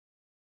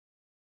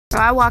So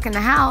I walk in the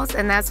house,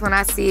 and that's when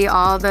I see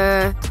all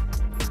the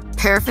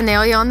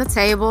paraphernalia on the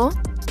table,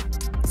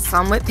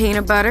 some with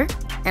peanut butter,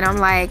 and I'm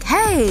like,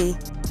 hey,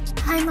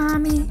 hi,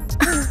 Mommy.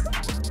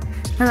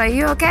 I'm like,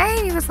 you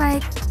okay? He was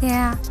like,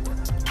 yeah.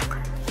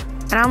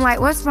 And I'm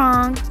like, what's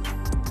wrong?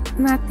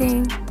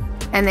 Nothing.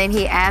 And then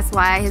he asked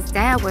why his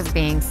dad was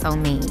being so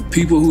mean.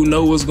 People who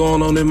know what's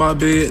going on in my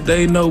bed,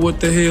 they know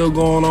what the hell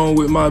going on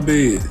with my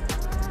bed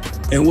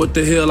and what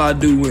the hell I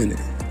do in it.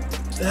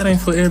 That ain't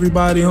for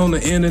everybody on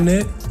the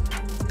internet.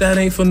 That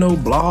ain't for no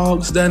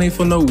blogs. That ain't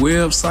for no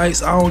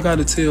websites. I don't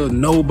gotta tell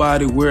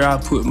nobody where I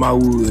put my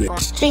wood at.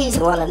 Streets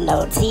wanna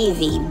know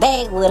TV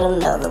back with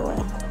another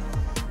one.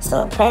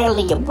 So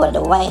apparently your boy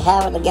Dwight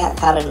Howard got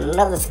caught in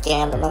another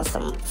scandal on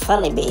some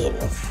funny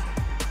business.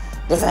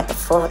 This like the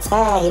fourth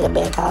time he'd have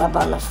been caught up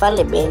on the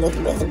funny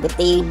business with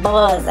these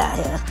boys out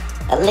here,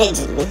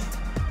 allegedly.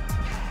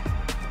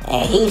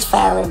 And he's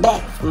firing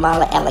back from all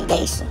the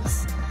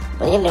allegations.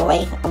 But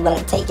anyway, I'm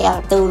gonna take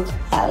y'all through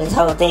how this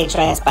whole thing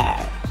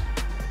transpired.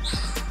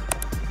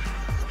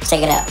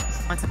 Check it out.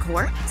 Went to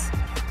court,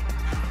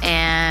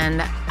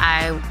 and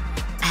I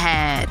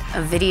had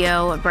a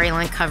video of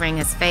Braylon covering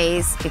his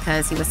face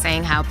because he was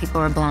saying how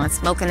people were blowing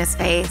smoke in his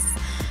face,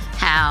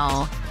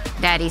 how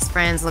Daddy's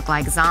friends look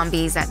like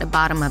zombies at the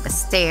bottom of the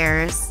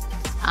stairs.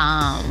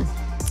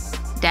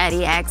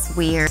 Daddy acts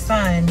weird.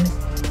 Son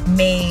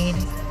made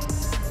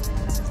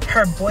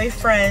her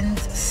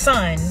boyfriend's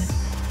son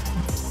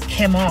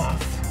him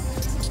off.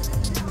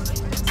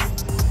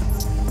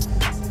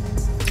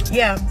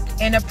 Yeah,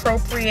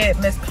 inappropriate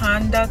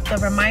misconduct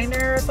of a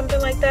minor or something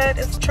like that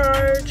is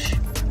charged.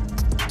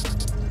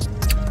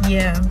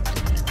 Yeah,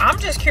 I'm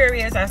just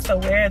curious as to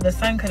where the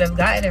son could have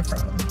gotten it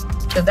from.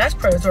 So that's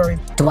predatory.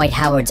 Dwight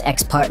Howard's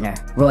ex-partner,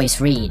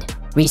 Royce Reed,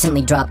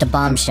 recently dropped a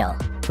bombshell,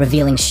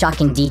 revealing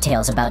shocking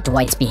details about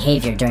Dwight's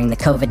behavior during the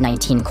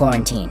COVID-19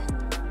 quarantine.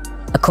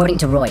 According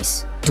to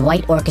Royce,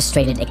 Dwight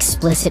orchestrated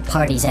explicit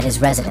parties at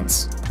his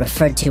residence,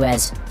 referred to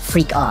as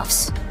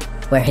freak-offs,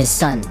 where his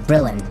son,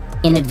 Brillon,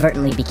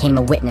 inadvertently became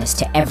a witness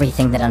to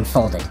everything that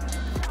unfolded.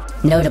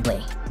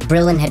 Notably,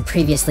 Brillon had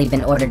previously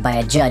been ordered by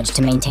a judge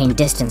to maintain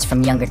distance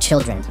from younger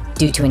children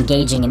due to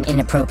engaging in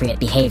inappropriate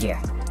behavior.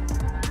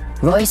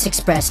 Royce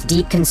expressed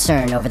deep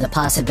concern over the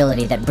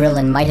possibility that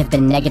Brillon might have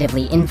been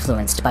negatively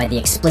influenced by the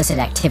explicit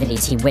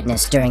activities he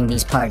witnessed during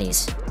these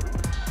parties.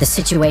 The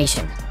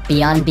situation,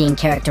 beyond being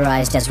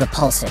characterized as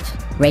repulsive,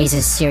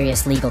 raises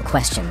serious legal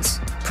questions,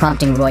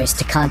 prompting Royce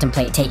to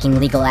contemplate taking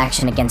legal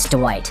action against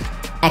Dwight,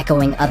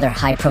 echoing other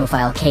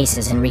high-profile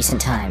cases in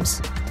recent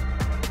times.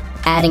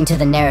 Adding to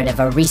the narrative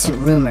are recent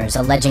rumors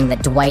alleging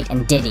that Dwight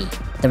and Diddy,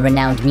 the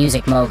renowned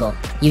music mogul,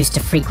 used to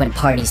frequent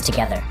parties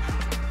together.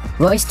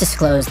 Royce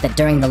disclosed that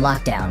during the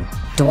lockdown,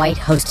 Dwight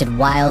hosted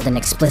wild and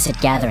explicit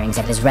gatherings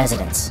at his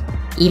residence,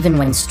 even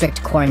when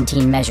strict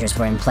quarantine measures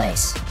were in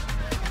place.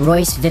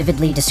 Royce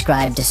vividly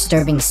described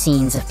disturbing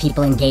scenes of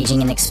people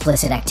engaging in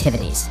explicit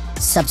activities,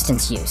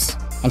 substance use,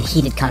 and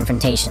heated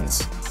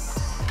confrontations.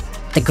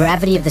 The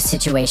gravity of the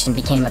situation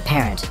became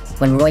apparent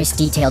when Royce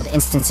detailed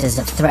instances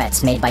of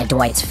threats made by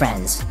Dwight's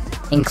friends,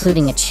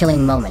 including a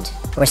chilling moment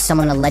where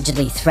someone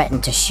allegedly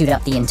threatened to shoot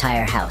up the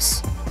entire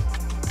house.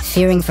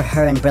 Fearing for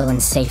her and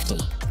Brillon's safety,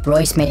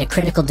 Royce made a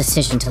critical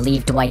decision to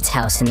leave Dwight's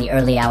house in the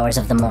early hours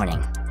of the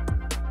morning.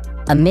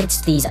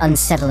 Amidst these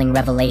unsettling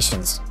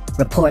revelations,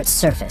 reports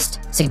surfaced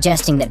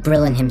suggesting that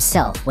Brillon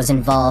himself was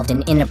involved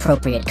in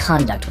inappropriate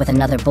conduct with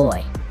another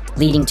boy,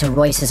 leading to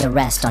Royce's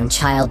arrest on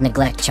child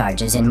neglect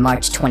charges in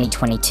March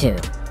 2022.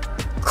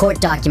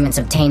 Court documents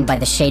obtained by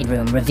the Shade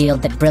Room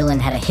revealed that Brillon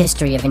had a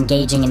history of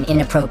engaging in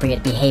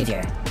inappropriate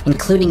behavior,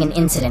 including an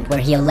incident where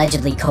he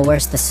allegedly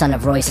coerced the son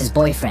of Royce's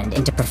boyfriend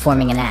into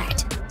performing an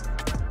act.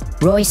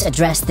 Royce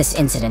addressed this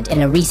incident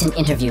in a recent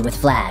interview with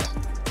Vlad,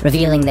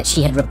 revealing that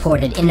she had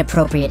reported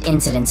inappropriate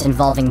incidents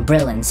involving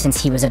Brillon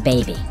since he was a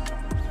baby.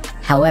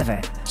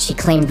 However, she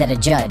claimed that a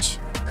judge,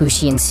 who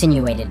she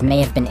insinuated may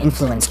have been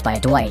influenced by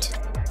Dwight,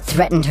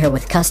 threatened her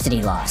with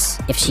custody loss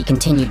if she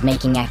continued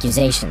making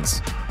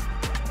accusations.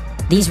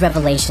 These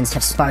revelations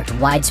have sparked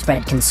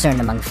widespread concern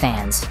among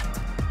fans.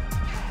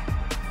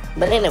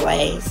 But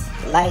anyways,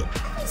 like,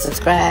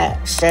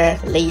 subscribe, share,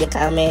 leave your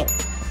comment.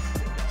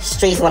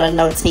 Streets wanna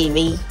know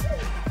TV.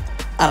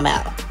 I'm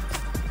out.